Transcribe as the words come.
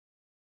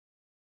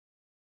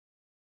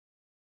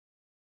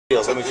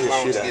Let me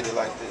just shoot it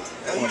like this.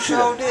 You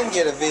sure didn't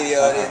get a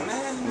video of it,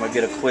 man. I'm gonna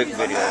get a quick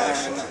video of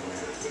this.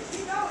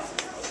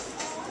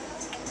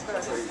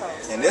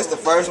 And this the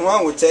first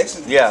one with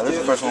Texas? Yeah, this is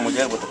the first one we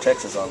did with the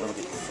Texas on. Let me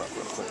get the front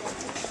real quick.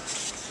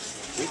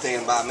 We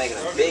thinking about making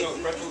a big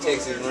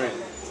Texas rim.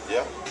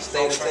 Yeah.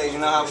 State of Texas, you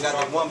know how we got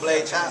the one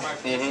blade chop?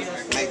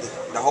 Make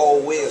the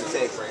whole wheel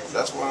Texas.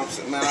 That's what I'm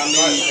saying, man.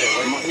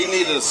 He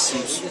needed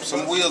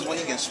some wheels where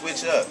he can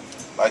switch up,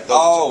 like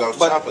those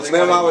choppers.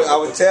 Remember I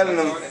was telling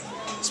him.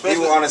 He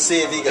want to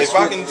see if he can. If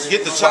I can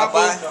get the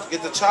chopper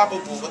with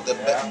the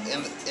back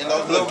in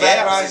those little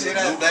gaps. Right,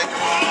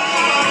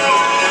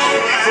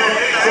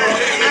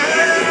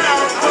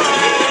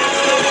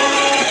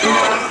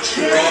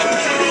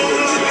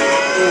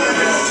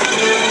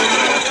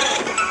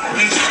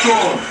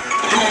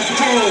 Don't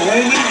fall,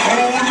 homie.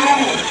 Hold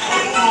on.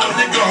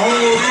 Nigga,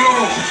 hold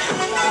on.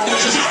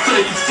 Just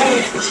stay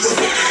focused.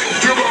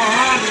 Get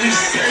behind me,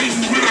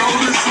 Satan, with all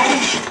this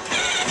ocean.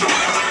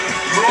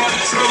 Lord,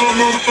 tell them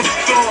I'm a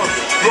star.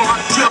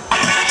 Lord, tell them.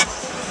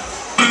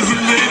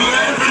 Isn't they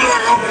laughing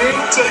like I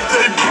won't take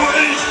their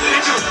place,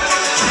 nigga?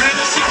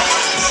 Bitch,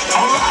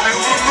 all I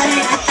ever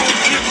knew, don't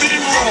get me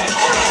wrong.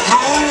 I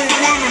don't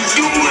wanna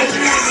do it,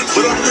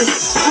 but I can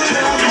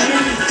swear I'm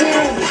moving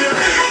forward.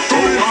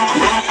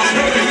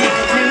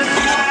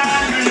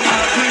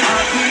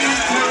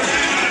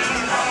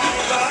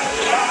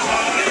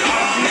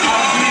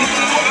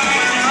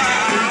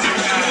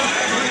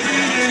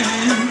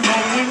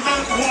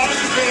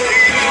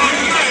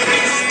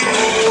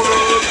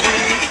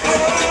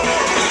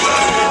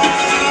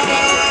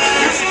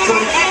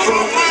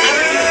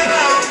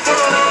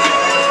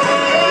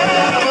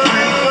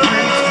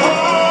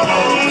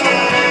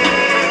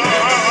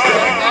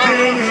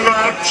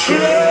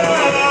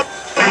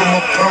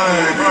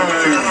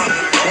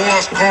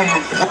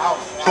 Coming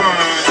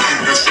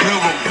fine, it's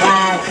never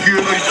brown here,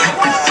 you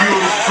can feel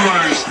the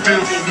flames,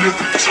 stiff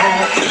nigga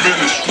talk, man,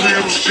 it's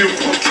real shit,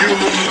 kill a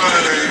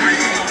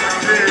man.